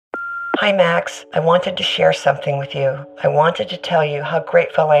Hi, Max. I wanted to share something with you. I wanted to tell you how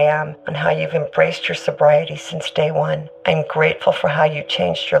grateful I am and how you've embraced your sobriety since day one. I'm grateful for how you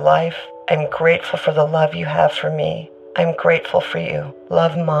changed your life. I'm grateful for the love you have for me. I'm grateful for you.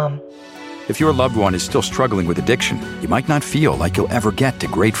 Love, Mom. If your loved one is still struggling with addiction, you might not feel like you'll ever get to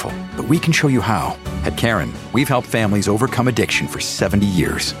grateful, but we can show you how. At Caron, we've helped families overcome addiction for 70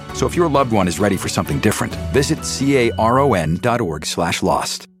 years. So if your loved one is ready for something different, visit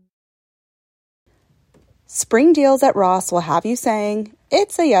caron.org/lost. Spring deals at Ross will have you saying,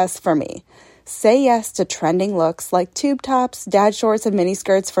 it's a yes for me. Say yes to trending looks like tube tops, dad shorts, and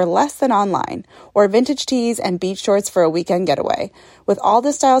miniskirts for less than online, or vintage tees and beach shorts for a weekend getaway. With all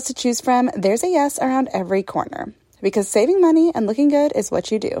the styles to choose from, there's a yes around every corner. Because saving money and looking good is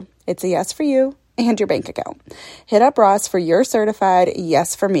what you do. It's a yes for you and your bank account. Hit up Ross for your certified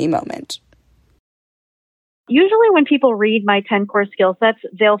yes for me moment. Usually when people read my 10 core skill sets,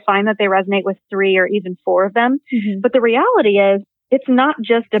 they'll find that they resonate with 3 or even 4 of them. But the reality is, it's not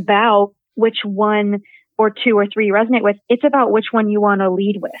just about which one or 2 or 3 you resonate with. It's about which one you want to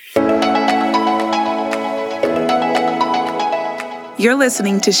lead with. You're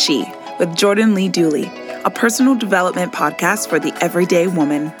listening to She with Jordan Lee Dooley, a personal development podcast for the everyday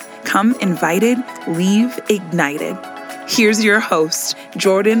woman. Come invited, leave ignited. Here's your host,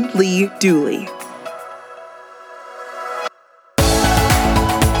 Jordan Lee Dooley.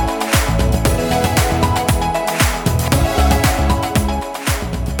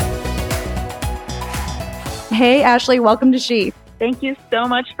 Hey, Ashley, welcome to She. Thank you so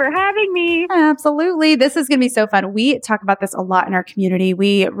much for having me. Absolutely. This is going to be so fun. We talk about this a lot in our community.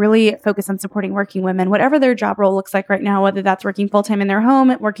 We really focus on supporting working women, whatever their job role looks like right now, whether that's working full-time in their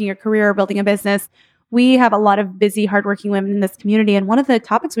home, working a career, or building a business. We have a lot of busy, hardworking women in this community. And one of the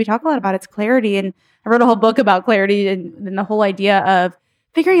topics we talk a lot about is clarity. And I wrote a whole book about clarity and the whole idea of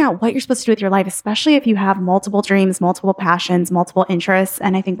figuring out what you're supposed to do with your life, especially if you have multiple dreams, multiple passions, multiple interests.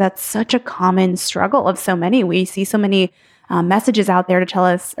 And I think that's such a common struggle of so many. We see so many messages out there that tell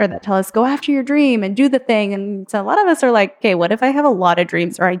us, go after your dream and do the thing. And so a lot of us are like, okay, what if I have a lot of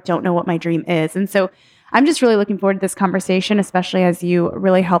dreams or I don't know what my dream is? And so I'm just really looking forward to this conversation, especially as you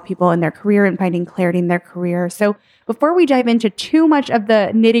really help people in their career and finding clarity in their career. So before we dive into too much of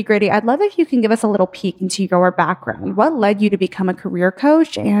the nitty gritty, I'd love if you can give us a little peek into your background. What led you to become a career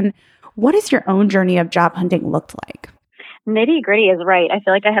coach, and what has your own journey of job hunting looked like? Nitty gritty is right. I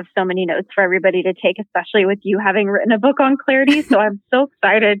feel like I have so many notes for everybody to take, especially with you having written a book on clarity. So I'm so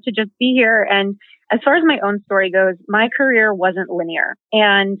excited to just be here. And as far as my own story goes, my career wasn't linear.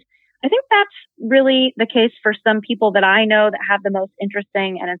 And I think that's really the case for some people that I know that have the most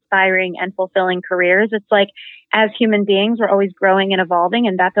interesting and inspiring and fulfilling careers. It's like, as human beings, we're always growing and evolving,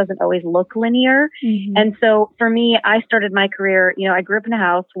 and that doesn't always look linear. And so for me, I started my career, I grew up in a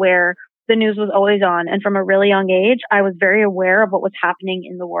house where the news was always on. And from a really young age, I was very aware of what was happening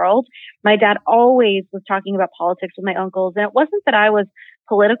in the world. My dad always was talking about politics with my uncles. And it wasn't that I was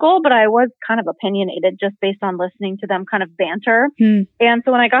political, but I was kind of opinionated just based on listening to them kind of banter. And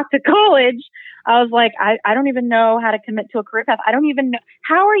so when I got to college, I was like, I don't even know how to commit to a career path. I don't even know.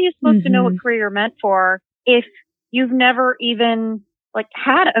 How are you supposed to know what career you're meant for if you've never even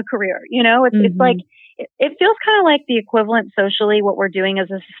had a career? It's like, it feels kind of like the equivalent socially, what we're doing as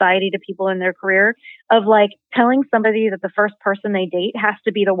a society to people in their career, of telling somebody that the first person they date has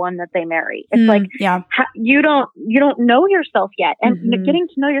to be the one that they marry. It's you don't know yourself yet. And getting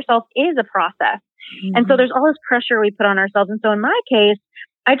to know yourself is a process. And so there's all this pressure we put on ourselves. And so in my case,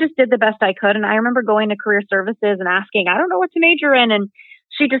 I just did the best I could. And I remember going to career services and asking, I don't know what to major in. And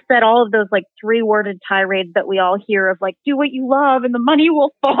she just said all of those 3-worded tirades that we all hear of do what you love and the money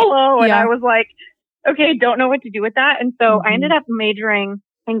will follow. And I was like, okay, don't know what to do with that. And so I ended up majoring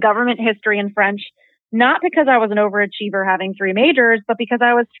in government history and French, not because I was an overachiever having 3 majors, but because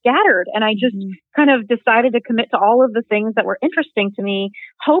I was scattered. And I just kind of decided to commit to all of the things that were interesting to me,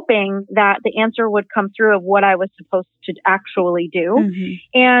 hoping that the answer would come through of what I was supposed to actually do.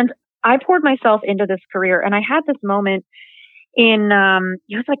 And I poured myself into this career. And I had this moment in,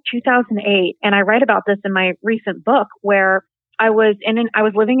 it was 2008. And I write about this in my recent book, where I was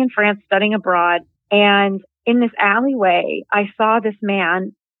living in France studying abroad. And in this alleyway, I saw this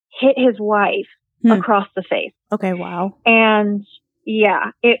man hit his wife across the face. Okay, wow. And she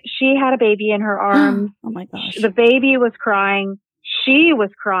had a baby in her arms. Oh my gosh. The baby was crying. She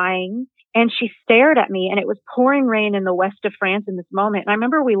was crying. And she stared at me, and it was pouring rain in the west of France in this moment. And I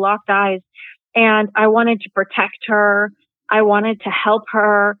remember we locked eyes, and I wanted to protect her. I wanted to help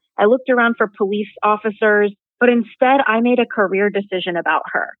her. I looked around for police officers, but instead I made a career decision about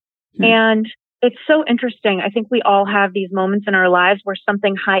her. And it's so interesting. I think we all have these moments in our lives where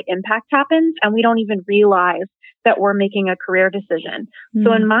something high impact happens and we don't even realize that we're making a career decision.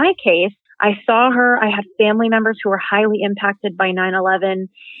 So in my case, I saw her. I had family members who were highly impacted by 9/11.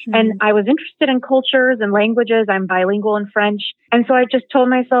 And I was interested in cultures and languages. I'm bilingual in French. And so I just told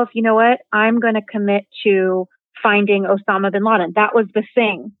myself, you know what? I'm going to commit to finding Osama bin Laden. That was the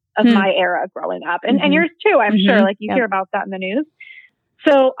thing of my era growing up. And yours too, I'm sure. Like you hear about that in the news.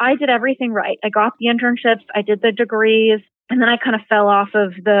 So I did everything right. I got the internships. I did the degrees. And then I kind of fell off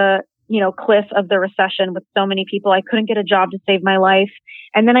of the cliff of the recession with so many people. I couldn't get a job to save my life.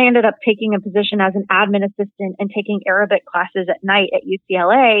 And then I ended up taking a position as an admin assistant and taking Arabic classes at night at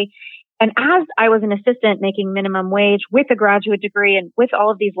UCLA. And as I was an assistant making minimum wage with a graduate degree and with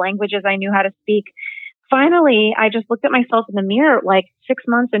all of these languages I knew how to speak, finally, I just looked at myself in the mirror like 6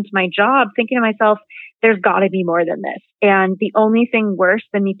 months into my job thinking to myself, there's got to be more than this. And the only thing worse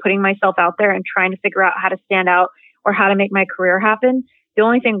than me putting myself out there and trying to figure out how to stand out or how to make my career happen, the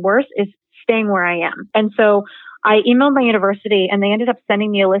only thing worse is staying where I am. And so I emailed my university and they ended up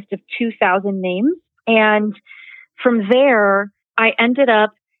sending me a list of 2,000 names. And from there, I ended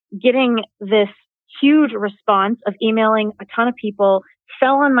up getting this huge response of emailing a ton of people,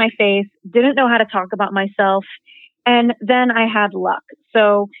 fell on my face, didn't know how to talk about myself. And then I had luck.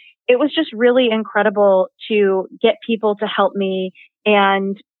 So it was just really incredible to get people to help me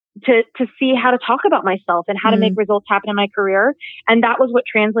and to see how to talk about myself and how to make results happen in my career. And that was what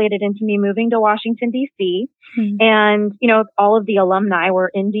translated into me moving to Washington, D.C. And, all of the alumni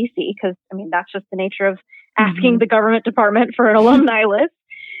were in D.C. because, that's just the nature of asking the government department for an alumni list.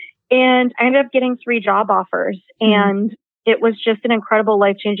 And I ended up getting 3 job offers. And it was just an incredible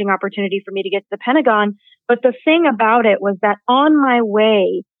life-changing opportunity for me to get to the Pentagon. But the thing about it was that on my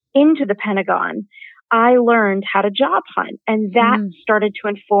way into the Pentagon, I learned how to job hunt. And that started to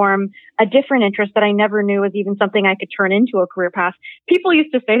inform a different interest that I never knew was even something I could turn into a career path. People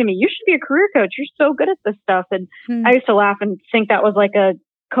used to say to me, you should be a career coach. You're so good at this stuff. And I used to laugh and think that was like a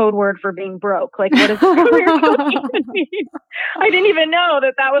code word for being broke. Like, what does career coach even mean? I didn't even know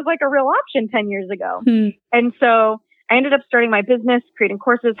that was like a real option 10 years ago. And so I ended up starting my business, creating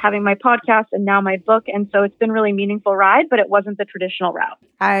courses, having my podcast, and now my book. And so it's been a really meaningful ride, but it wasn't the traditional route.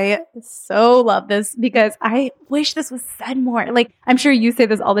 I so love this because I wish this was said more. Like, I'm sure you say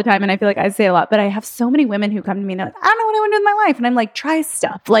this all the time, and I feel like I say a lot, but I have so many women who come to me and they're like, I don't know what I want to do with my life. And I'm like, try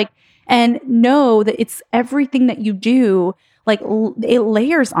stuff. And know that it's everything that you do. It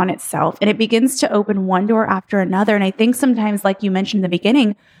layers on itself and it begins to open one door after another. And I think sometimes, like you mentioned in the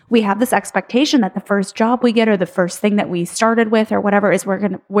beginning, we have this expectation that the first job we get or the first thing that we started with or whatever is where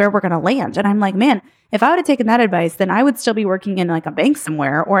we're going to land. And I'm like, man, if I would have taken that advice, then I would still be working in like a bank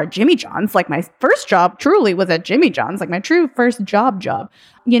somewhere or at Jimmy John's. Like my first job truly was at Jimmy John's, like my true first job,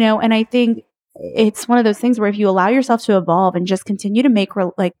 and I think it's one of those things where if you allow yourself to evolve and just continue to make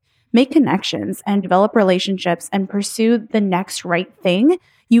connections and develop relationships and pursue the next right thing,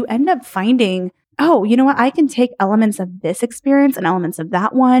 you end up finding, oh, you know what? I can take elements of this experience and elements of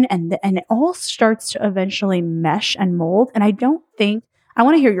that one. And it all starts to eventually mesh and mold. And I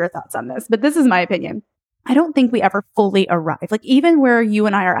want to hear your thoughts on this, but this is my opinion. I don't think we ever fully arrive. Like even where you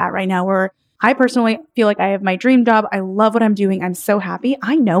and I are at right now, where I personally feel like I have my dream job. I love what I'm doing. I'm so happy.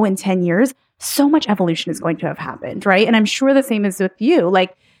 I know in 10 years, so much evolution is going to have happened, right? And I'm sure the same is with you.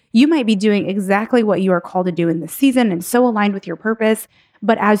 Like, you might be doing exactly what you are called to do in this season and so aligned with your purpose.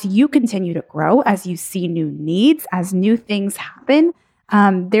 But as you continue to grow, as you see new needs, as new things happen,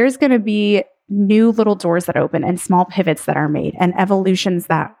 there's going to be new little doors that open and small pivots that are made and evolutions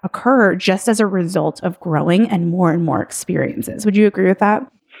that occur just as a result of growing and more experiences. Would you agree with that?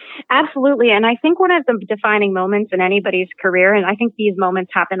 Absolutely. And I think one of the defining moments in anybody's career, and I think these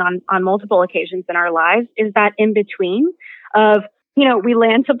moments happen on multiple occasions in our lives, is that in between of, we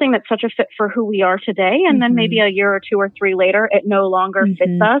land something that's such a fit for who we are today. And then maybe a year or 2 or 3 later, it no longer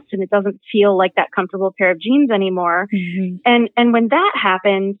fits us and it doesn't feel like that comfortable pair of jeans anymore. And when that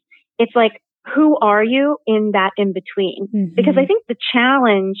happens, it's like, who are you in that in-between? Because I think the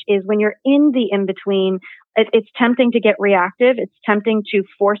challenge is when you're in the in-between, it's tempting to get reactive. It's tempting to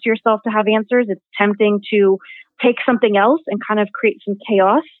force yourself to have answers. It's tempting to take something else and kind of create some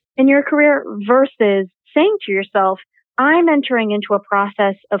chaos in your career versus saying to yourself, I'm entering into a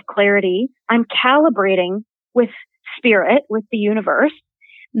process of clarity. I'm calibrating with spirit, with the universe.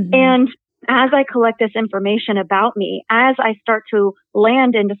 And as I collect this information about me, as I start to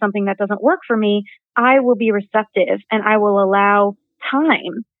land into something that doesn't work for me, I will be receptive and I will allow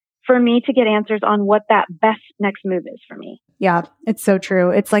time for me to get answers on what that best next move is for me. Yeah, it's so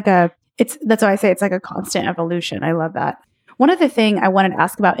true. That's why I say it's like a constant evolution. I love that. One other thing I wanted to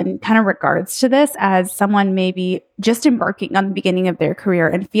ask about in kind of regards to this, as someone maybe just embarking on the beginning of their career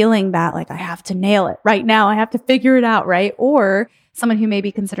and feeling that like I have to nail it right now, I have to figure it out, right? Or someone who may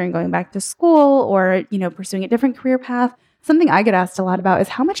be considering going back to school or, pursuing a different career path. Something I get asked a lot about is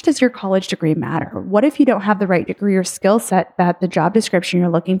how much does your college degree matter? What if you don't have the right degree or skill set that the job description you're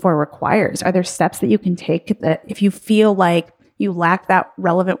looking for requires? Are there steps that you can take that if you feel like you lack that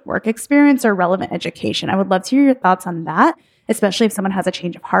relevant work experience or relevant education? I would love to hear your thoughts on that, especially if someone has a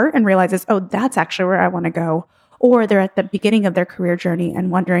change of heart and realizes, oh, that's actually where I want to go. Or they're at the beginning of their career journey and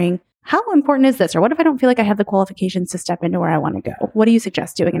wondering, how important is this? Or what if I don't feel like I have the qualifications to step into where I want to go? What do you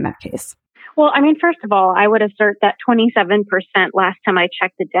suggest doing in that case? Well, I mean, first of all, I would assert that 27% last time I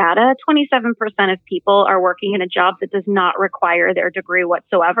checked the data, 27% of people are working in a job that does not require their degree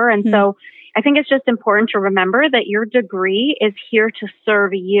whatsoever. And so I think it's just important to remember that your degree is here to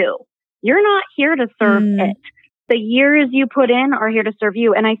serve you. You're not here to serve it. The years you put in are here to serve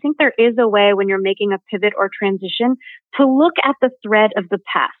you. And I think there is a way when you're making a pivot or transition to look at the thread of the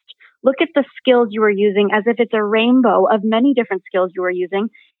past. Look at the skills you are using as if it's a rainbow of many different skills you are using,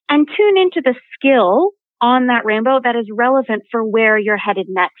 and tune into the skill on that rainbow that is relevant for where you're headed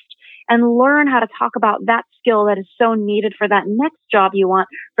next, and learn how to talk about that skill that is so needed for that next job you want,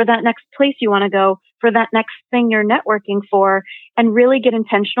 for that next place you want to go, for that next thing you're networking for, and really get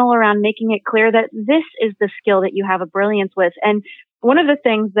intentional around making it clear that this is the skill that you have a brilliance with. And one of the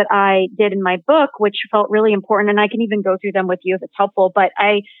things that I did in my book, which felt really important, and I can even go through them with you if it's helpful, but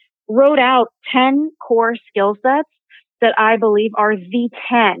I wrote out 10 core skill sets that I believe are the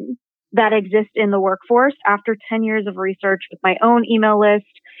 10 that exist in the workforce after 10 years of research with my own email list.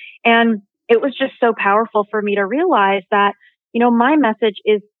 And it was just so powerful for me to realize that, my message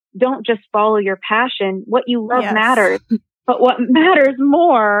is don't just follow your passion. What you love matters, but what matters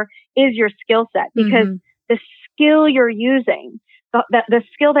more is your skill set, because the skill you're using, the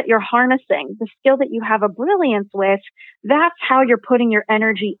skill that you're harnessing, the skill that you have a brilliance with, that's how you're putting your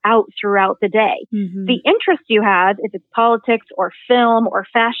energy out throughout the day. The interest you have, if it's politics or film or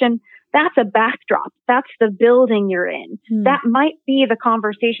fashion, that's a backdrop. That's the building you're in. That might be the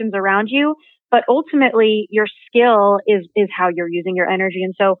conversations around you, but ultimately your skill is how you're using your energy.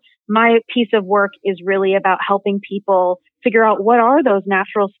 And so my piece of work is really about helping people figure out what are those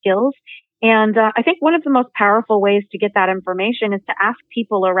natural skills. And I think one of the most powerful ways to get that information is to ask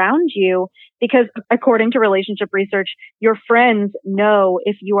people around you, because according to relationship research, your friends know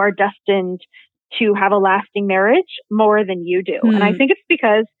if you are destined to have a lasting marriage more than you do. And I think it's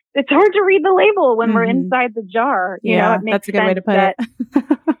because it's hard to read the label when we're inside the jar. You know, it makes that's a good way to put it.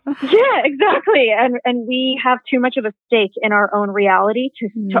 Yeah, exactly. And we have too much of a stake in our own reality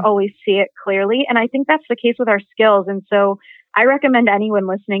to always see it clearly. And I think that's the case with our skills. And so I recommend anyone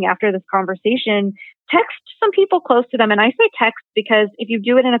listening after this conversation, text some people close to them. And I say text because if you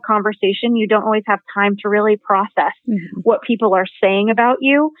do it in a conversation, you don't always have time to really process what people are saying about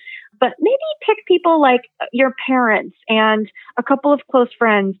you. But maybe pick people like your parents and a couple of close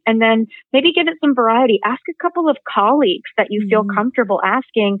friends, and then maybe give it some variety. Ask a couple of colleagues that you feel comfortable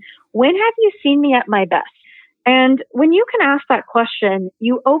asking, when have you seen me at my best? And when you can ask that question,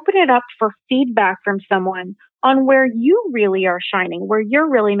 you open it up for feedback from someone on where you really are shining, where you're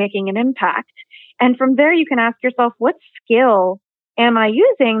really making an impact. And from there, you can ask yourself, what skill am I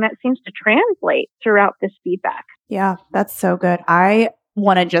using that seems to translate throughout this feedback? Yeah, that's so good. I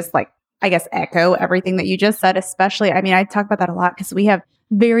want to just echo everything that you just said, especially, I talk about that a lot because we have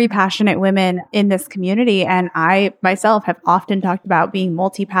very passionate women in this community. And I myself have often talked about being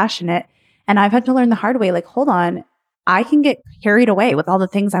multi-passionate. And I've had to learn the hard way, hold on, I can get carried away with all the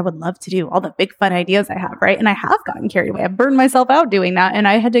things I would love to do, all the big fun ideas I have, right? And I have gotten carried away. I've burned myself out doing that. And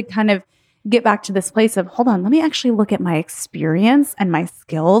I had to kind of get back to this place of, hold on, let me actually look at my experience and my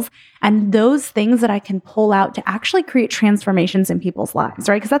skills and those things that I can pull out to actually create transformations in people's lives,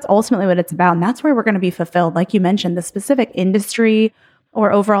 right? Because that's ultimately what it's about. And that's where we're going to be fulfilled. Like you mentioned, the specific industry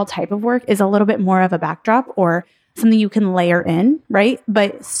or overall type of work is a little bit more of a backdrop or something you can layer in, right?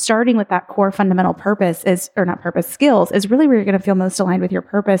 But starting with that core fundamental skills is really where you're going to feel most aligned with your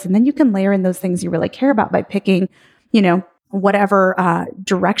purpose. And then you can layer in those things you really care about by picking, whatever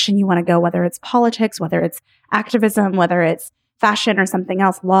direction you want to go, whether it's politics, whether it's activism, whether it's fashion or something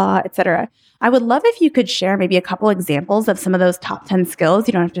else, law, etc. I would love if you could share maybe a couple examples of some of those top 10 skills.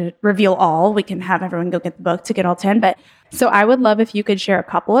 You don't have to reveal all. We can have everyone go get the book to get all 10. But so I would love if you could share a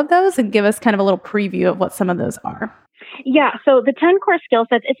couple of those and give us kind of a little preview of what some of those are. Yeah. So the 10 core skill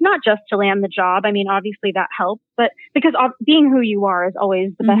sets, it's not just to land the job. Obviously that helps, but because being who you are is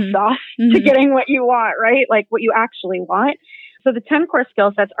always the best sauce to getting what you want, right? Like what you actually want. So the 10 core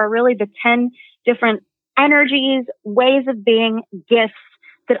skill sets are really the 10 different energies, ways of being, gifts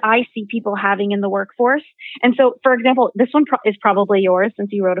that I see people having in the workforce. And so, for example, this one is probably yours since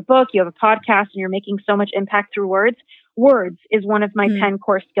you wrote a book, you have a podcast, and you're making so much impact through words. Words is one of my 10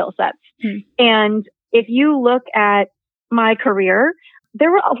 core skill sets. And if you look at my career, there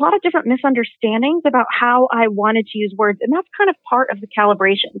were a lot of different misunderstandings about how I wanted to use words. And that's kind of part of the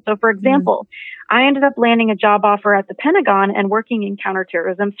calibration. So, for example, I ended up landing a job offer at the Pentagon and working in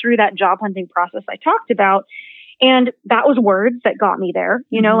counterterrorism through that job hunting process I talked about. And that was words that got me there,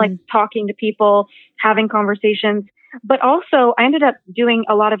 you know, like talking to people, having conversations. But also I ended up doing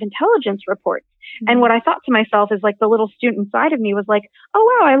a lot of intelligence reports. And what I thought to myself is like the little student inside of me was like, oh,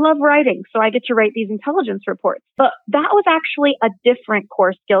 wow, I love writing. So I get to write these intelligence reports. But that was actually a different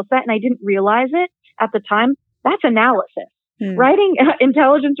core skill set. And I didn't realize it at the time. That's analysis. Writing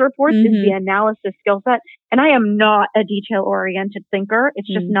intelligence reports is the analysis skill set. And I am not a detail-oriented thinker. It's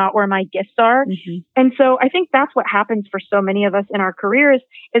just not where my gifts are. And so I think that's what happens for so many of us in our careers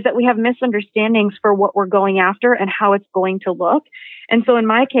is that we have misunderstandings for what we're going after and how it's going to look. And so in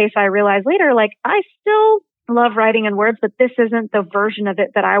my case, I realized later, like, I still love writing in words, but this isn't the version of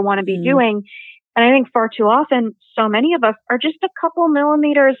it that I want to be doing. And I think far too often, so many of us are just a couple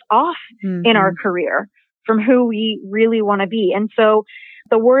millimeters off in our career from who we really want to be. And so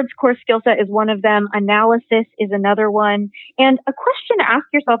the words core skill set is one of them. Analysis is another one. And a question to ask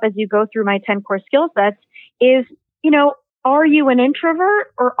yourself as you go through my 10 core skill sets is, you know, are you an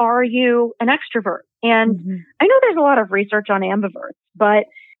introvert or are you an extrovert? And I know there's a lot of research on ambiverts, but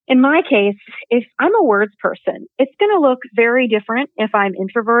in my case, if I'm a words person, it's going to look very different if I'm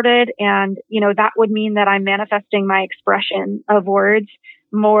introverted. And, you know, that would mean that I'm manifesting my expression of words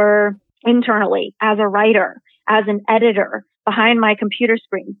more internally as a writer, as an editor, behind my computer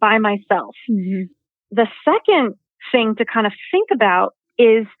screen, by myself. The second thing to kind of think about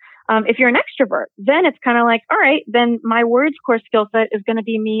is if you're an extrovert, then it's kind of like, all right, then my words core skill set is going to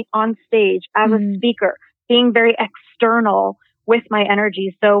be me on stage as a speaker, being very external with my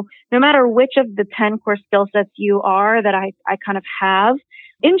energy. So no matter which of the 10 core skill sets you are that I kind of have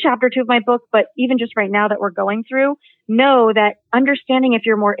in chapter 2 of my book, but even just right now that we're going through, know that understanding if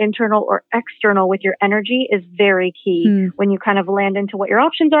you're more internal or external with your energy is very key when you kind of land into what your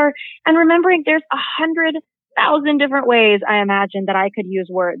options are. And remembering there's 100,000 different ways I imagine that I could use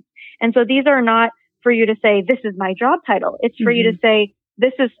words. And so these are not for you to say, this is my job title. It's for you to say,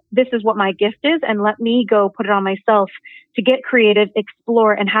 this is what my gift is, and let me go put it on myself to get creative,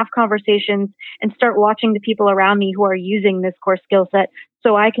 explore, and have conversations and start watching the people around me who are using this core skill set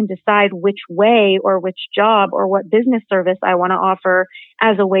so I can decide which way or which job or what business service I want to offer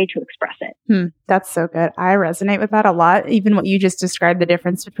as a way to express it. That's so good. I resonate with that a lot. Even what you just described, the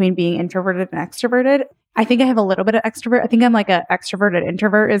difference between being introverted and extroverted. I think I have a little bit of extrovert. I think I'm like an extroverted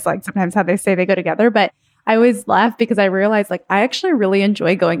introvert is like sometimes how they say they go together, but I always laugh because I realized like I actually really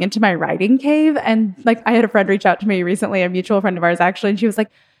enjoy going into my writing cave. And like I had a friend reach out to me recently, a mutual friend of ours actually, and she was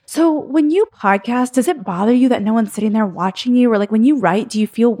like, so when you podcast, does it bother you that no one's sitting there watching you? Or like when you write, do you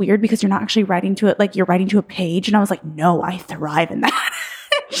feel weird because you're not actually writing to it, like you're writing to a page? And I was like, no, I thrive in that.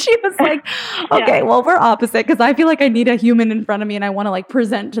 She was like, okay, well, we're opposite because I feel like I need a human in front of me and I want to like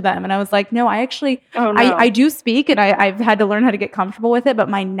present to them. And I was like, no, I actually, I do speak and I've had to learn how to get comfortable with it. But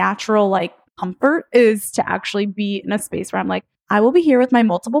my natural like comfort is to actually be in a space where I'm like, I will be here with my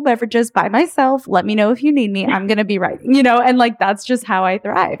multiple beverages by myself. Let me know if you need me. I'm going to be writing, you know, and like, that's just how I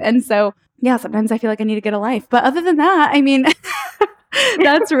thrive. And so, yeah, sometimes I feel like I need to get a life. But other than that, I mean,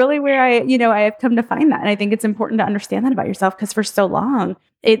 that's really where I have come to find that. And I think it's important to understand that about yourself because for so long,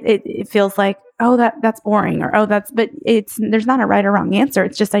 it feels like, oh, that's boring or, but there's not a right or wrong answer.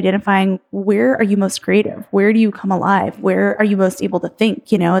 It's just identifying where are you most creative? Where do you come alive? Where are you most able to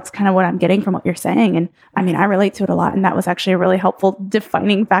think? You know, it's kind of what I'm getting from what you're saying. And I mean, I relate to it a lot. And that was actually a really helpful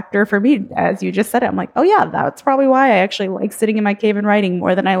defining factor for me. As you just said it, I'm like, oh yeah, that's probably why I actually like sitting in my cave and writing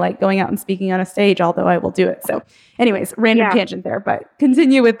more than I like going out and speaking on a stage, although I will do it. So anyways, random tangent there, but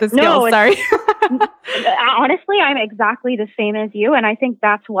continue with the skills. Sorry. Honestly, I'm exactly the same as you. And I think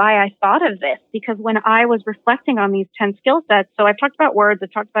that's why I thought of this, because when I was reflecting on these 10 skill sets, so I've talked about words,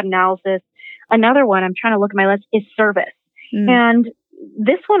 I've talked about analysis. Another one, I'm trying to look at my list, is service. And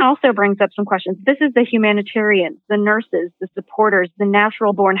this one also brings up some questions. This is the humanitarians, the nurses, the supporters, the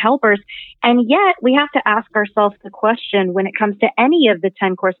natural born helpers. And yet we have to ask ourselves the question when it comes to any of the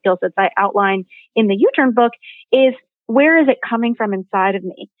 10 core skill sets I outline in the U-Turn book is, where is it coming from inside of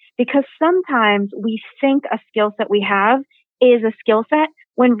me? Because sometimes we think a skill set we have is a skill set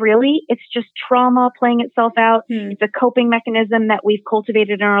when really it's just trauma playing itself out. It's a coping mechanism that we've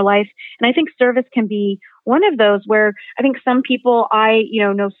cultivated in our life. And I think service can be one of those where I think some people, I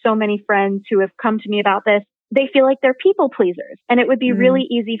know so many friends who have come to me about this, they feel like they're people pleasers. And it would be really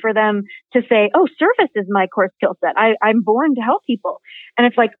easy for them to say, oh, service is my core skill set. I'm born to help people. And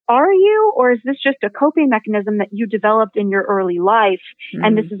it's like, are you, or is this just a coping mechanism that you developed in your early life?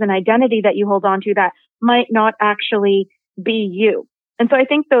 And this is an identity that you hold on to that might not actually be you. And so I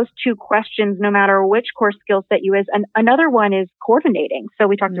think those two questions, no matter which core skill set you is, and another one is coordinating. So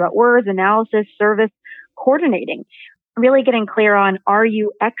we talked about words, analysis, service, coordinating. Really getting clear on, are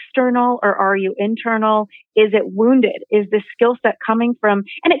you external or are you internal? Is it wounded? Is the skill set coming from,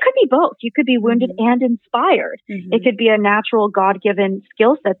 and it could be both. You could be wounded and inspired. It could be a natural God-given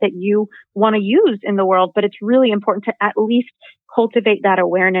skill set that you want to use in the world, but it's really important to at least cultivate that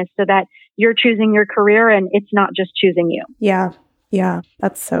awareness so that you're choosing your career and it's not just choosing you. Yeah. Yeah.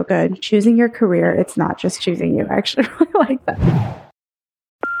 That's so good. Choosing your career. It's not just choosing you. I actually really like that.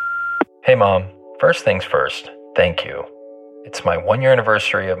 Hey, Mom. First things first. Thank you. It's my 1-year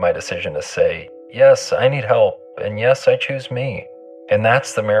anniversary of my decision to say, yes, I need help, and yes, I choose me. And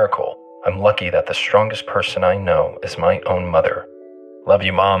that's the miracle. I'm lucky that the strongest person I know is my own mother. Love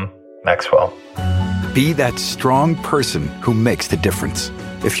you, Mom. Maxwell. Be that strong person who makes the difference.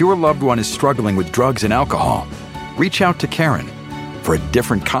 If your loved one is struggling with drugs and alcohol, reach out to Caron for a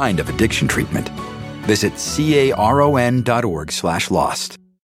different kind of addiction treatment. Visit caron.org/lost.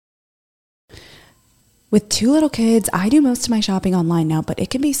 With 2 little kids, I do most of my shopping online now, but it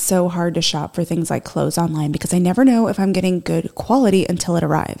can be so hard to shop for things like clothes online because I never know if I'm getting good quality until it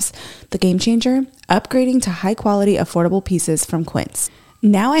arrives. The game changer? Upgrading to high quality, affordable pieces from Quince.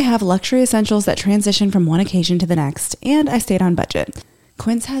 Now I have luxury essentials that transition from one occasion to the next, and I stayed on budget.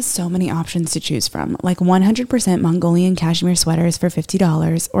 Quince has so many options to choose from, like 100% Mongolian cashmere sweaters for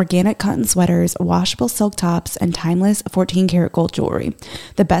 $50, organic cotton sweaters, washable silk tops, and timeless 14-karat gold jewelry.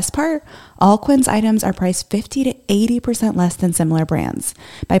 The best part? All Quince items are priced 50 to 80% less than similar brands.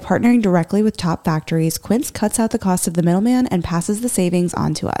 By partnering directly with top factories, Quince cuts out the cost of the middleman and passes the savings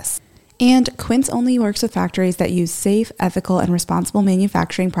on to us. And Quince only works with factories that use safe, ethical, and responsible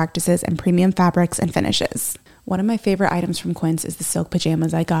manufacturing practices and premium fabrics and finishes. One of my favorite items from Quince is the silk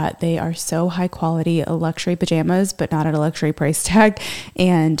pajamas I got. They are so high quality, luxury pajamas, but not at a luxury price tag.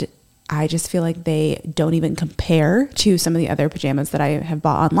 And I just feel like they don't even compare to some of the other pajamas that I have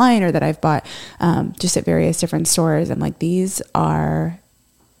bought online or that I've bought just at various different stores. I'm like, these are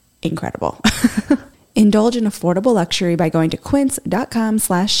incredible. Indulge in affordable luxury by going to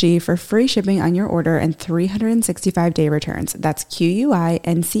quince.com/she for free shipping on your order and 365-day returns. That's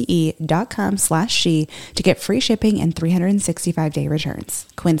QUINCE.com/she to get free shipping and 365-day returns.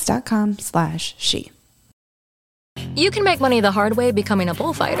 Quince.com/she. You can make money the hard way becoming a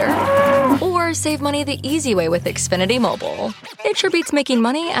bullfighter, or save money the easy way with Xfinity Mobile. It sure beats making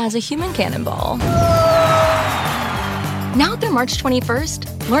money as a human cannonball. Now through March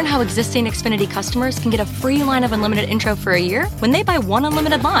 21st, learn how existing Xfinity customers can get a free line of unlimited intro for a year when they buy one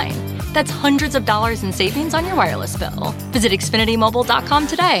unlimited line. That's hundreds of dollars in savings on your wireless bill. Visit XfinityMobile.com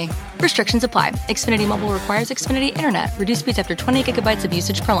today. Restrictions apply. Xfinity Mobile requires Xfinity Internet. Reduced speeds after 20 gigabytes of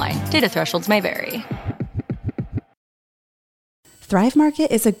usage per line. Data thresholds may vary. Thrive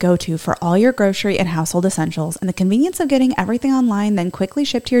Market is a go-to for all your grocery and household essentials, and the convenience of getting everything online then quickly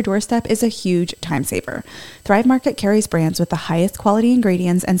shipped to your doorstep is a huge time saver. Thrive Market carries brands with the highest quality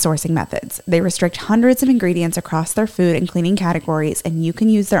ingredients and sourcing methods. They restrict hundreds of ingredients across their food and cleaning categories, and you can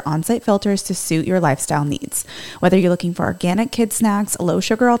use their on-site filters to suit your lifestyle needs. Whether you're looking for organic kid snacks,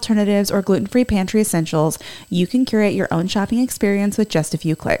 low-sugar alternatives, or gluten-free pantry essentials, you can curate your own shopping experience with just a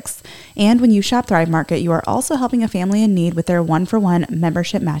few clicks. And when you shop Thrive Market, you are also helping a family in need with their one-for-one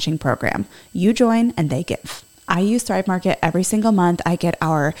membership matching program. You join and they give. I use Thrive Market every single month. I get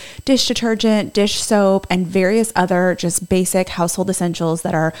our dish detergent, dish soap, and various other just basic household essentials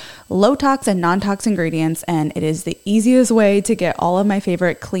that are low tox and non-tox ingredients, and it is the easiest way to get all of my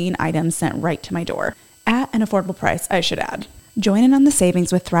favorite clean items sent right to my door. At an affordable price, I should add. Join in on the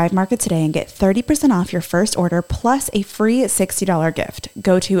savings with Thrive Market today and get 30% off your first order plus a free $60 gift.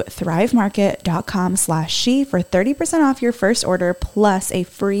 Go to thrivemarket.com/she for 30% off your first order plus a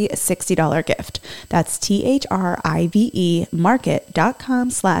free $60 gift. That's THRIVE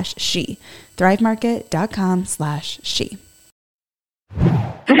market.com/she. thrivemarket.com/she.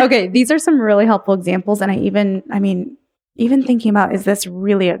 Okay, these are some really helpful examples. And even thinking about, is this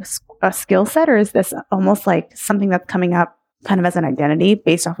really a skill set, or is this almost like something that's coming up kind of as an identity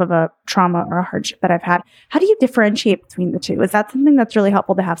based off of a trauma or a hardship that I've had? How do you differentiate between the two? Is that something that's really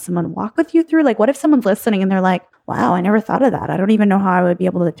helpful to have someone walk with you through? Like, what if someone's listening and they're like, wow, I never thought of that. I don't even know how I would be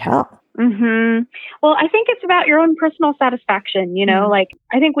able to tell. Well, I think it's about your own personal satisfaction. Like,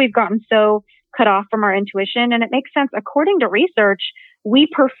 I think we've gotten so cut off from our intuition. And it makes sense. According to research,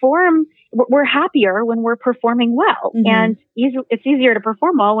 we're happier when we're performing well. Mm-hmm. And it's easier to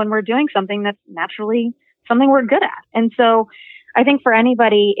perform well when we're doing something that's naturally something we're good at. And so I think for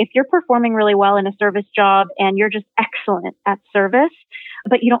anybody, if you're performing really well in a service job and you're just excellent at service,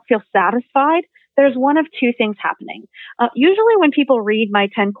 but you don't feel satisfied, there's one of two things happening. Usually when people read my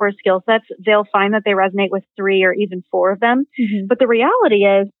 10 core skill sets, they'll find that they resonate with 3 or even 4 of them. Mm-hmm. But the reality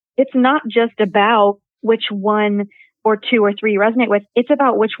is it's not just about which one or 2 or 3 you resonate with. It's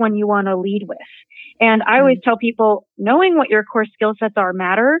about which one you want to lead with. And I always tell people, knowing what your core skill sets are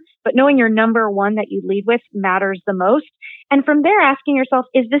matter, but knowing your number one that you lead with matters the most. And from there, asking yourself,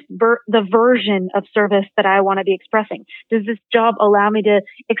 is this the version of service that I want to be expressing? Does this job allow me to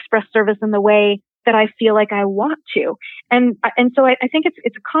express service in the way that I feel like I want to? And so I think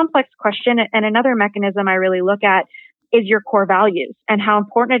it's a complex question. And another mechanism I really look at is your core values and how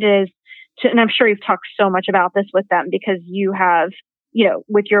important it is to, and I'm sure you've talked so much about this with them because you have,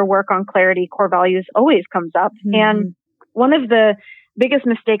 with your work on clarity, core values always comes up. Mm-hmm. And one of the biggest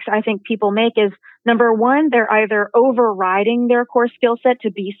mistakes I think people make is, number one, they're either overriding their core skill set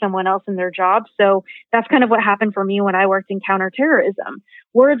to be someone else in their job. So that's kind of what happened for me when I worked in counterterrorism.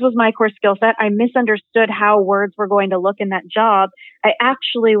 Words was my core skill set. I misunderstood how words were going to look in that job. I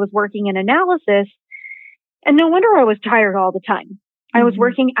actually was working in analysis, and no wonder I was tired all the time. Mm-hmm. I was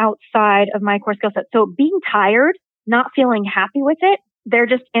working outside of my core skill set. So being tired, not feeling happy with it, they're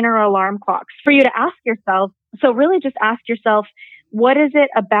just inner alarm clocks for you to ask yourself. So really just ask yourself, what is it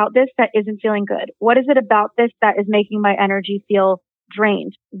about this that isn't feeling good? What is it about this that is making my energy feel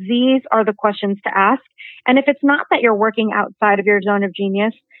drained? These are the questions to ask. And if it's not that you're working outside of your zone of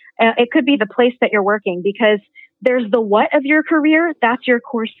genius, it could be the place that you're working, because there's the what of your career. That's your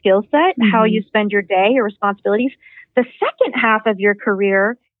core skill set, mm-hmm. how you spend your day, your responsibilities. The second half of your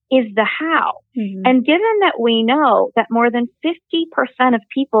career is the how. Mm-hmm. And given that we know that more than 50% of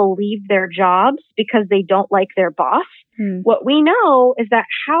people leave their jobs because they don't like their boss, what we know is that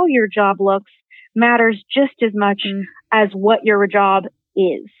how your job looks matters just as much as what your job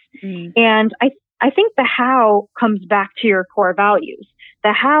is. And I think the how comes back to your core values.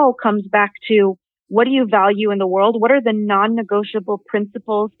 The how comes back to, what do you value in the world? What are the non-negotiable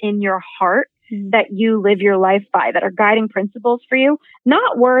principles in your heart that you live your life by, that are guiding principles for you?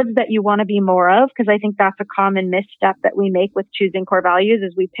 Not words that you want to be more of, because I think that's a common misstep that we make with choosing core values,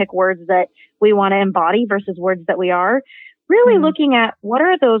 is we pick words that we want to embody versus words that we are. Really looking at, what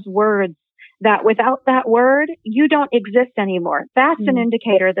are those words that without that word, you don't exist anymore? That's an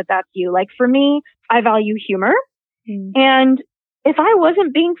indicator that that's you. Like for me, I value humor. And if I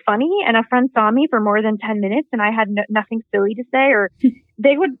wasn't being funny and a friend saw me for more than 10 minutes and I had nothing silly to say, or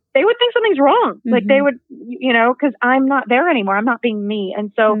they would think something's wrong. Like they would, cause I'm not there anymore. I'm not being me.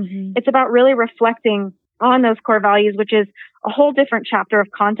 And so it's about really reflecting on those core values, which is a whole different chapter of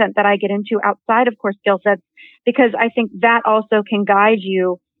content that I get into outside of core skill sets, because I think that also can guide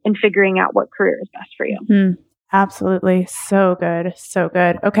you in figuring out what career is best for you. Absolutely. So good. So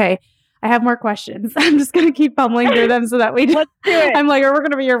good. Okay. I have more questions. I'm just going to keep pummeling through them so that we Let's do it. I'm like, we're going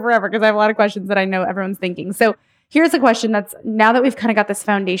to be here forever, because I have a lot of questions that I know everyone's thinking. So here's a question that's, now that we've kind of got this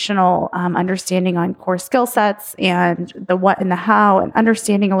foundational understanding on core skill sets and the what and the how, and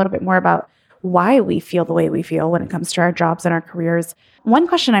understanding a little bit more about why we feel the way we feel when it comes to our jobs and our careers. One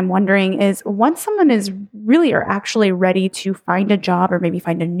question I'm wondering is, once someone is really or actually ready to find a job or maybe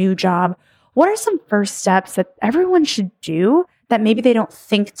find a new job, what are some first steps that everyone should do that maybe they don't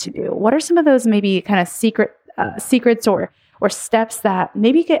think to do? What are some of those maybe kind of secrets or steps that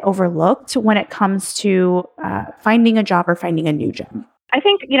maybe get overlooked when it comes to finding a job or finding a new job? I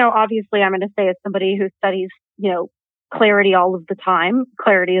think, obviously I'm going to say, as somebody who studies, clarity all of the time,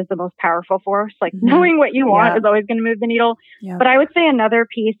 clarity is the most powerful force. Like knowing what you want is always going to move the needle. Yeah. But I would say another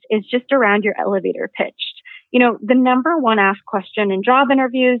piece is just around your elevator pitch. The number one asked question in job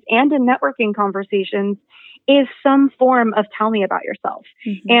interviews and in networking conversations is some form of tell me about yourself.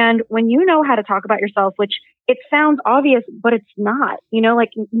 And when you know how to talk about yourself, which it sounds obvious, but it's not, like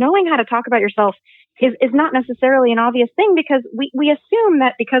knowing how to talk about yourself is not necessarily an obvious thing, because we assume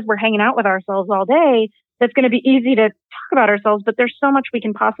that because we're hanging out with ourselves all day, that's going to be easy to talk about ourselves, but there's so much we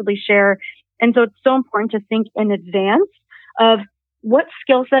can possibly share. And so it's so important to think in advance of, what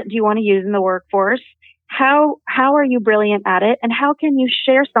skill set do you want to use in the workforce? How are you brilliant at it? And how can you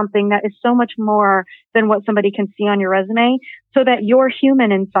share something that is so much more than what somebody can see on your resume, so that your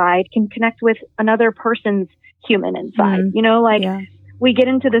human inside can connect with another person's human inside? We get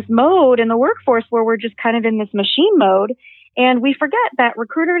into this mode in the workforce where we're just kind of in this machine mode, and we forget that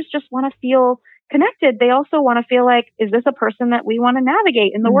recruiters just want to feel connected, they also want to feel like, is this a person that we want to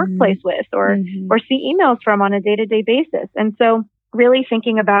navigate in the workplace with or see emails from on a day-to-day basis? And so really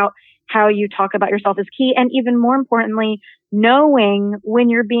thinking about how you talk about yourself is key. And even more importantly, knowing when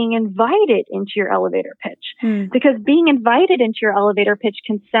you're being invited into your elevator pitch, because being invited into your elevator pitch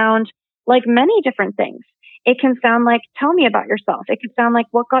can sound like many different things. It can sound like, tell me about yourself. It could sound like,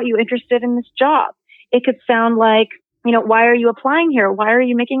 what got you interested in this job? It could sound like, why are you applying here? Why are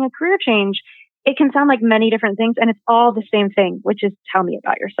you making a career change? It can sound like many different things, and it's all the same thing, which is tell me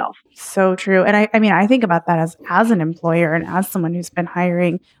about yourself. So true. And I think about that as an employer and as someone who's been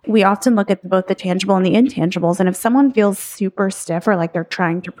hiring. We often look at both the tangible and the intangibles. And if someone feels super stiff or like they're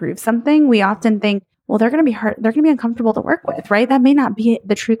trying to prove something, we often think, well, they're going to be hard. They're going to be uncomfortable to work with, right? That may not be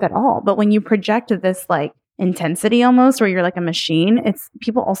the truth at all. But when you project this like intensity almost, where you're like a machine, it's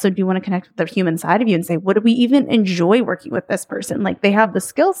people also do want to connect with the human side of you and say, what do we even enjoy working with this person? Like they have the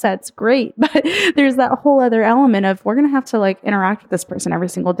skill sets, great. But there's that whole other element of we're going to have to like interact with this person every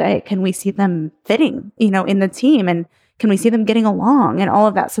single day. Can we see them fitting, in the team? And can we see them getting along and all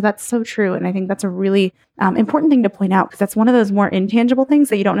of that? So that's so true. And I think that's a really important thing to point out because that's one of those more intangible things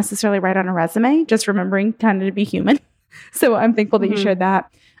that you don't necessarily write on a resume, just remembering kind of to be human. So I'm thankful that you shared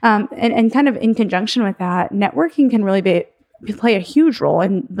that. And kind of in conjunction with that, networking can really play a huge role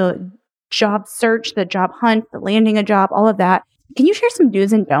in the job search, the job hunt, the landing a job, all of that. Can you share some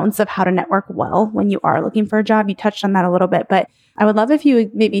do's and don'ts of how to network well when you are looking for a job? You touched on that a little bit, but I would love if you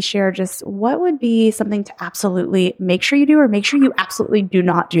would maybe share just what would be something to absolutely make sure you do, or make sure you absolutely do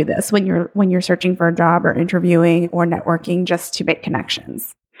not do this when you're searching for a job or interviewing or networking just to make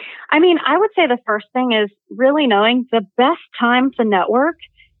connections. I would say the first thing is really knowing the best time to network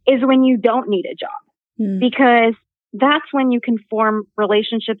is when you don't need a job, because that's when you can form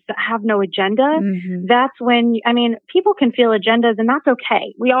relationships that have no agenda. That's when, people can feel agendas, and that's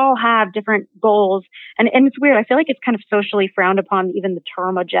okay. We all have different goals. And it's weird. I feel like it's kind of socially frowned upon, even the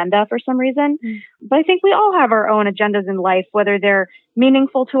term agenda for some reason. But I think we all have our own agendas in life, whether they're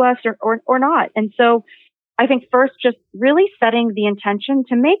meaningful to us or not. And so I think first, just really setting the intention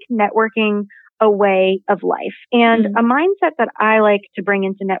to make networking a way of life. And a mindset that I like to bring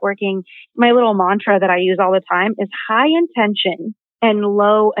into networking, my little mantra that I use all the time is high intention and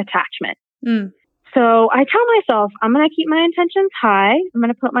low attachment. So I tell myself, I'm going to keep my intentions high. I'm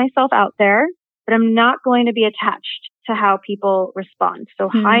going to put myself out there, but I'm not going to be attached to how people respond. So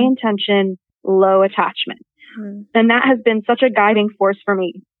high intention, low attachment. And that has been such a guiding force for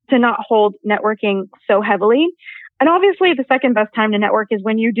me to not hold networking so heavily. And obviously the second best time to network is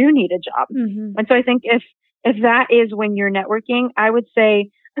when you do need a job. And so I think if that is when you're networking, I would say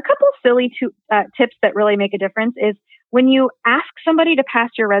a couple of silly tips that really make a difference is when you ask somebody to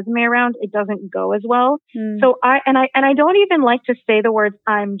pass your resume around, it doesn't go as well. So I don't even like to say the words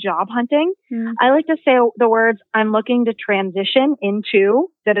I'm job hunting. I like to say the words I'm looking to transition into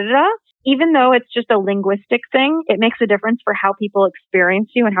Even though it's just a linguistic thing, it makes a difference for how people experience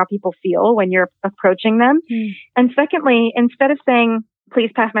you and how people feel when you're approaching them. And secondly, instead of saying,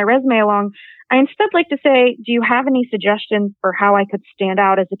 please pass my resume along, I instead like to say, do you have any suggestions for how I could stand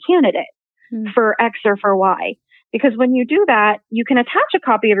out as a candidate for X or for Y? Because when you do that, you can attach a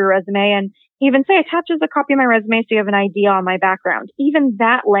copy of your resume and even say, attaches a copy of my resume so you have an idea on my background. Even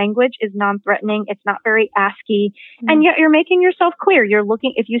that language is non-threatening. It's not very ASCII. And yet you're making yourself clear. You're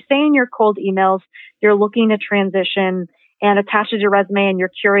looking, if you say in your cold emails, you're looking to transition and attaches your resume and you're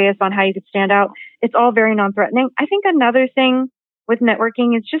curious on how you could stand out, it's all very non-threatening. I think another thing with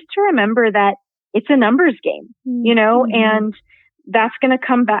networking is just to remember that it's a numbers game, and that's going to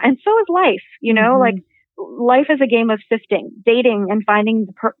come back. And so is life, like, life is a game of sifting. Dating and finding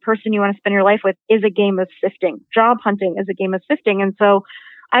the person you want to spend your life with is a game of sifting. Job hunting is a game of sifting. And so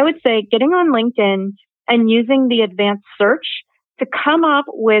I would say getting on LinkedIn and using the advanced search to come up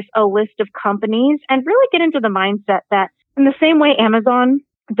with a list of companies and really get into the mindset that in the same way Amazon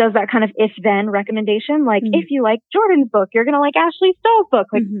does that kind of if-then recommendation, like if you like Jordan's book, you're going to like Ashley Stahl's book.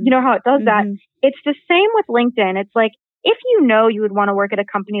 Like, you know how it does that. It's the same with LinkedIn. It's like, if you would want to work at a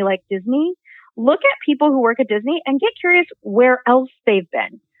company like Disney, look at people who work at Disney and get curious where else they've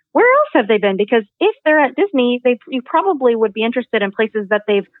been. Where else have they been? Because if they're at Disney, you probably would be interested in places that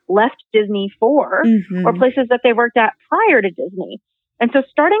they've left Disney for or places that they worked at prior to Disney. And so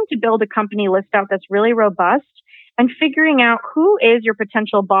starting to build a company list out that's really robust and figuring out who is your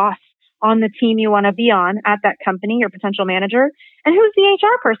potential boss on the team you want to be on at that company, your potential manager, and who's the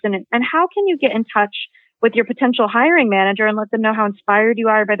HR person, and how can you get in touch with your potential hiring manager and let them know how inspired you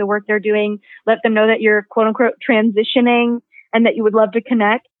are by the work they're doing. Let them know that you're quote unquote transitioning and that you would love to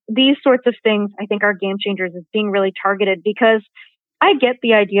connect. These sorts of things I think are game changers, is being really targeted, because I get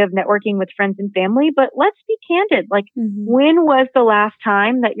the idea of networking with friends and family, but let's be candid. Like, when was the last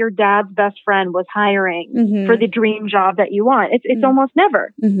time that your dad's best friend was hiring for the dream job that you want? It's almost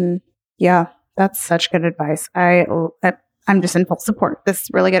never. Yeah, that's such good advice. I'm just in full support. This is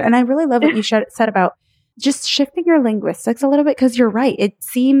really good. And I really love what you said about just shifting your linguistics a little bit, because you're right. It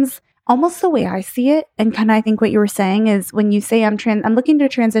seems almost the way I see it. And kind of, I think what you were saying is when you say I'm looking to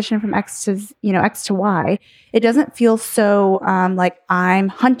transition from X to Y, it doesn't feel so like I'm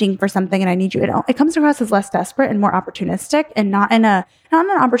hunting for something and I need you. It comes across as less desperate and more opportunistic, and not in an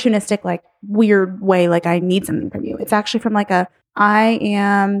opportunistic, like weird way, like I need something from you. It's actually from like I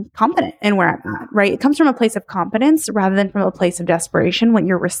am confident in where I'm at, right? It comes from a place of confidence rather than from a place of desperation when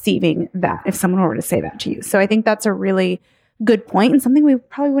you're receiving that, if someone were to say that to you. So I think that's a really good point and something we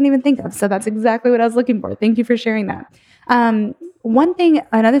probably wouldn't even think of. So that's exactly what I was looking for. Thank you for sharing that.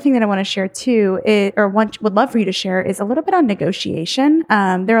 Another thing that I want to share too, would love for you to share, is a little bit on negotiation.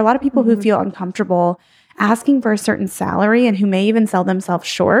 There are a lot of people who feel uncomfortable asking for a certain salary and who may even sell themselves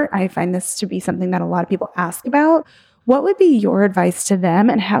short. I find this to be something that a lot of people ask about. What would be your advice to them,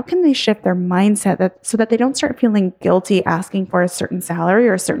 and how can they shift their mindset so that they don't start feeling guilty asking for a certain salary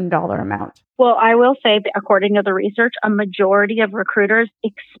or a certain dollar amount? Well, I will say that according to the research, a majority of recruiters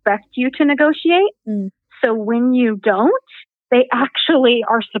expect you to negotiate. So when you don't, they actually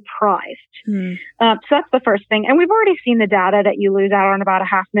are surprised. So that's the first thing. And we've already seen the data that you lose out on about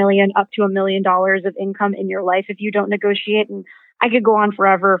 $500,000 up to $1 million of income in your life if you don't negotiate. And I could go on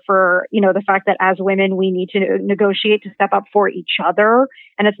forever for, the fact that as women, we need to negotiate to step up for each other.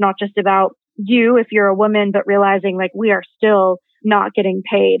 And it's not just about you if you're a woman, but realizing like we are still not getting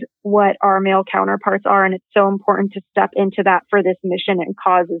paid what our male counterparts are. And it's so important to step into that for this mission and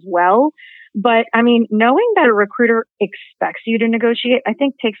cause as well. But I mean, knowing that a recruiter expects you to negotiate, I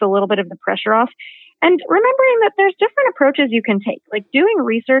think takes a little bit of the pressure off. And remembering that there's different approaches you can take, like doing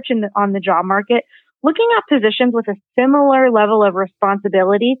research on the job market, looking at positions with a similar level of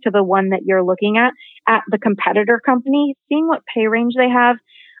responsibility to the one that you're looking at the competitor company, seeing what pay range they have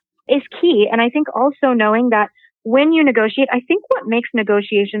is key. And I think also knowing that when you negotiate, I think what makes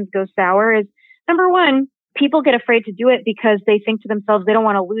negotiations go sour is, number one, people get afraid to do it because they think to themselves they don't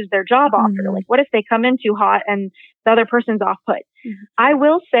want to lose their job offer. Like, what if they come in too hot and the other person's off put? I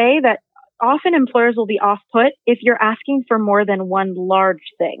will say that often employers will be off put if you're asking for more than one large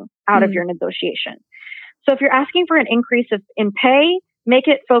thing out of your negotiation. So if you're asking for an increase in pay, make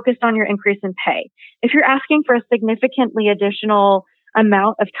it focused on your increase in pay. If you're asking for a significantly additional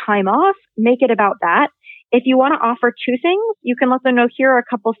amount of time off, make it about that. If you want to offer two things, you can let them know, here are a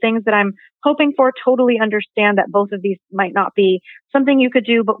couple things that I'm hoping for. Totally understand that both of these might not be something you could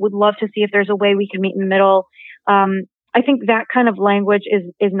do, but would love to see if there's a way we can meet in the middle. I think that kind of language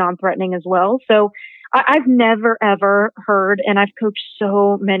is non-threatening as well. So I've never, ever heard, and I've coached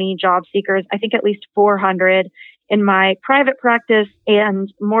so many job seekers, I think at least 400 in my private practice and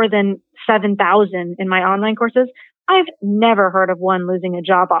more than 7,000 in my online courses. I've never heard of one losing a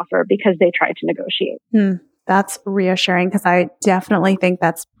job offer because they tried to negotiate. That's reassuring, because I definitely think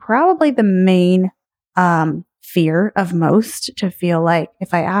that's probably the main fear of most, to feel like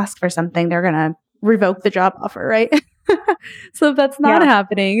if I ask for something, they're going to revoke the job offer, right? So if that's not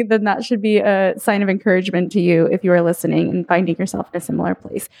happening, then that should be a sign of encouragement to you if you are listening and finding yourself in a similar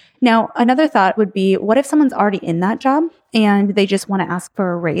place. Now, another thought would be, what if someone's already in that job and they just want to ask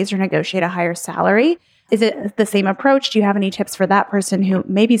for a raise or negotiate a higher salary? Is it the same approach? Do you have any tips for that person who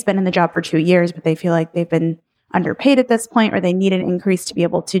maybe's been in the job for 2 years, but they feel like they've been underpaid at this point, or they need an increase to be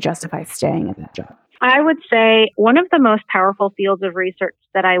able to justify staying at that job? I would say one of the most powerful fields of research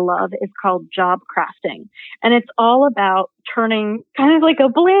that I love is called job crafting. And it's all about turning kind of like a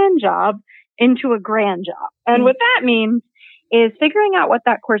bland job into a grand job. And what that means is figuring out what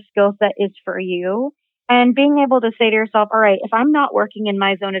that core skill set is for you and being able to say to yourself, all right, if I'm not working in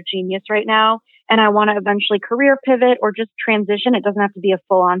my zone of genius right now, and I want to eventually career pivot or just transition, it doesn't have to be a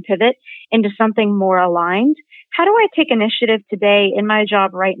full-on pivot, into something more aligned, how do I take initiative today in my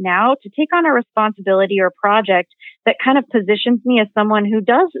job right now to take on a responsibility or project that kind of positions me as someone who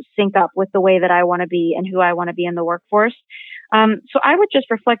does sync up with the way that I want to be and who I want to be in the workforce? So I would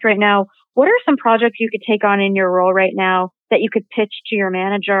just reflect right now, what are some projects you could take on in your role right now that you could pitch to your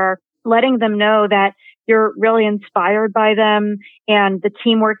manager, letting them know that you're really inspired by them and the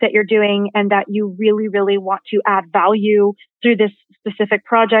teamwork that you're doing, and that you really, really want to add value through this specific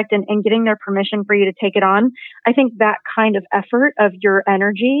project, and getting their permission for you to take it on. I think that kind of effort of your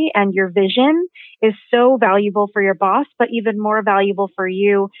energy and your vision is so valuable for your boss, but even more valuable for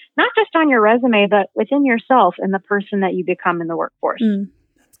you, not just on your resume, but within yourself and the person that you become in the workforce.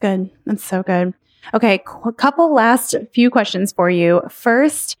 That's good. That's so good. Okay, a couple last few questions for you.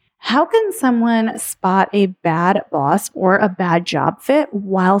 First, how can someone spot a bad boss or a bad job fit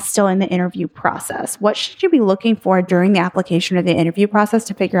while still in the interview process? What should you be looking for during the application or the interview process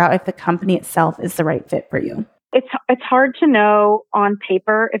to figure out if the company itself is the right fit for you? It's hard to know on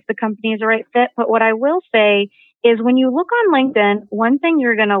paper if the company is the right fit, but what I will say is when you look on LinkedIn, one thing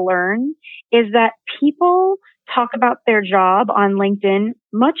you're going to learn is that people talk about their job on LinkedIn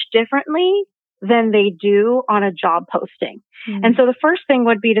much differently than they do on a job posting. Mm-hmm. And so the first thing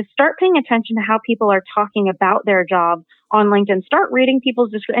would be to start paying attention to how people are talking about their job on LinkedIn. Start reading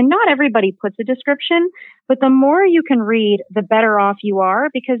people's description. And not everybody puts a description, but the more you can read, the better off you are,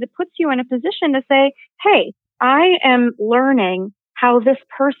 because it puts you in a position to say, hey, I am learning how this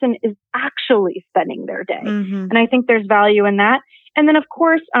person is actually spending their day. Mm-hmm. And I think there's value in that. And then, of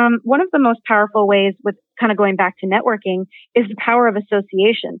course, one of the most powerful ways with kind of going back to networking is the power of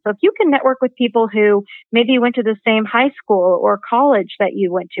association. So if you can network with people who maybe went to the same high school or college that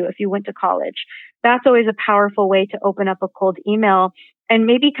you went to, if you went to college, that's always a powerful way to open up a cold email. And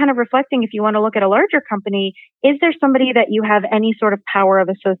maybe kind of reflecting, if you want to look at a larger company, is there somebody that you have any sort of power of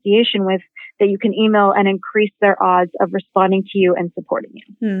association with that you can email and increase their odds of responding to you and supporting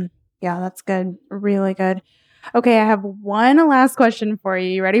you? Yeah, that's good. Really good. Okay, I have one last question for you.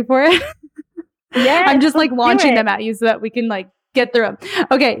 You ready for it? Yeah. I'm just like launching them at you so that we can like get through them.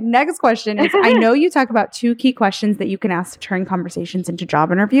 Okay, next question is, I know you talk about 2 key questions that you can ask to turn conversations into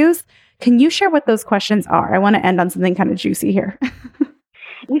job interviews. Can you share what those questions are? I want to end on something kind of juicy here.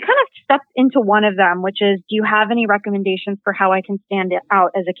 We kind of stepped into one of them, which is, do you have any recommendations for how I can stand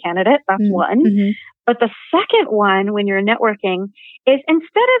out as a candidate? That's one. Mm-hmm. But the second one, when you're networking, is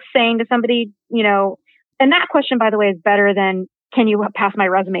instead of saying to somebody, you know, and that question, by the way, is better than, can you pass my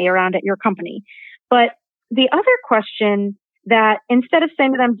resume around at your company? But the other question that instead of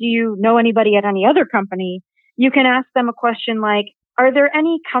saying to them, do you know anybody at any other company? You can ask them a question like, are there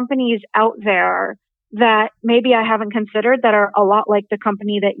any companies out there that maybe I haven't considered that are a lot like the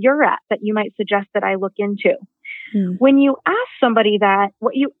company that you're at, that you might suggest that I look into? When you ask somebody that,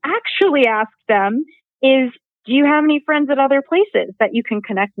 what you actually ask them is, do you have any friends at other places that you can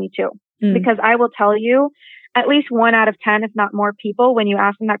connect me to? Because I will tell you, at least 1 out of 10, if not more people, when you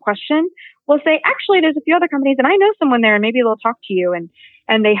ask them that question, will say, actually, there's a few other companies and I know someone there and maybe they'll talk to you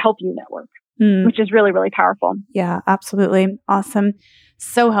and they help you network, which is really, really powerful. Yeah, absolutely. Awesome.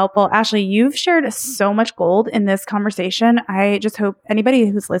 So helpful. Ashley, you've shared so much gold in this conversation. I just hope anybody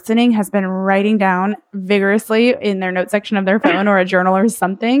who's listening has been writing down vigorously in their note section of their phone or a journal or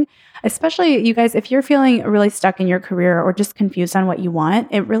something. Especially you guys, if you're feeling really stuck in your career or just confused on what you want,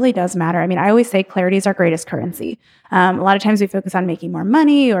 it really does matter. I mean, I always say clarity is our greatest currency. A lot of times we focus on making more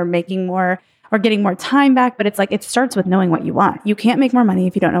money or making more or getting more time back, but it's like, it starts with knowing what you want. You can't make more money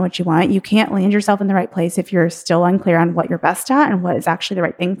if you don't know what you want. You can't land yourself in the right place if you're still unclear on what you're best at and what is actually the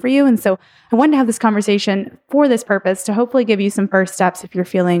right thing for you. And so I wanted to have this conversation for this purpose to hopefully give you some first steps if you're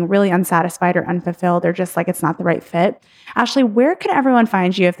feeling really unsatisfied or unfulfilled or just like it's not the right fit. Ashley, where can everyone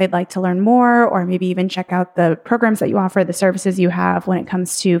find you if they'd like to learn more or maybe even check out the programs that you offer, the services you have when it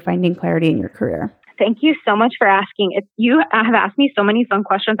comes to finding clarity in your career? Thank you so much for asking. You have asked me so many fun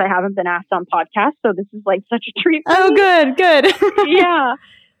questions I haven't been asked on podcasts, so this is like such a treat for me. Good. Yeah.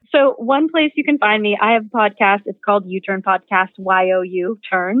 So one place you can find me, I have a podcast. It's called U-Turn Podcast, Y-O-U,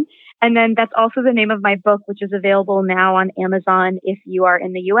 Turn. And then that's also the name of my book, which is available now on Amazon if you are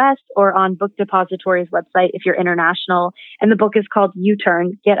in the U.S. or on Book Depository's website if you're international. And the book is called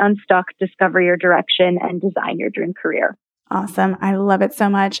U-Turn, Get Unstuck, Discover Your Direction, and Design Your Dream Career. Awesome. I love it so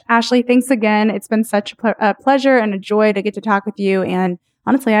much. Ashley, thanks again. It's been such a pleasure and a joy to get to talk with you. And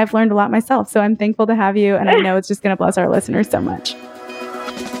honestly, I've learned a lot myself. So I'm thankful to have you. And I know it's just going to bless our listeners so much.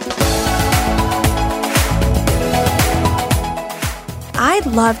 I'd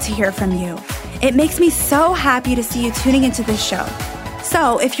love to hear from you. It makes me so happy to see you tuning into this show.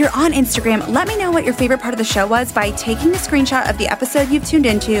 So if you're on Instagram, let me know what your favorite part of the show was by taking a screenshot of the episode you've tuned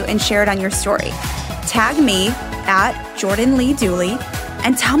into and share it on your story. Tag me at Jordan Lee Dooley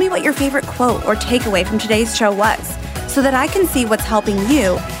and tell me what your favorite quote or takeaway from today's show was so that I can see what's helping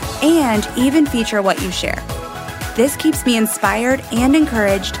you and even feature what you share. This keeps me inspired and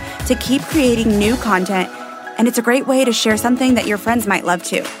encouraged to keep creating new content, and it's a great way to share something that your friends might love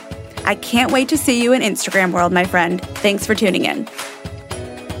too. I can't wait to see you in Instagram world, my friend. Thanks for tuning in.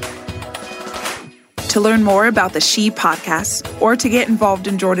 To learn more about the She Podcast or to get involved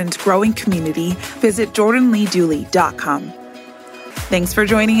in Jordan's growing community, visit jordanleedooley.com. Thanks for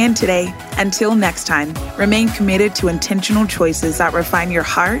joining in today. Until next time, remain committed to intentional choices that refine your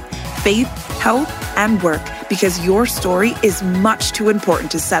heart, faith, health, and work, because your story is much too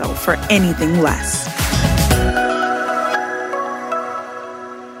important to settle for anything less.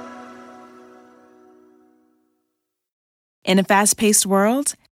 In a fast-paced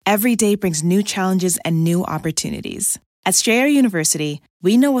world, every day brings new challenges and new opportunities. At Strayer University,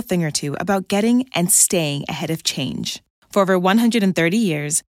 we know a thing or two about getting and staying ahead of change. For over 130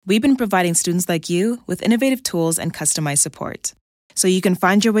 years, we've been providing students like you with innovative tools and customized support, so you can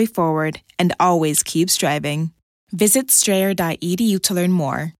find your way forward and always keep striving. Visit strayer.edu to learn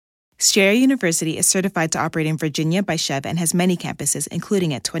more. Strayer University is certified to operate in Virginia by Chev and has many campuses,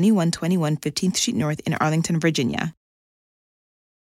 including at 2121 15th Street North in Arlington, Virginia.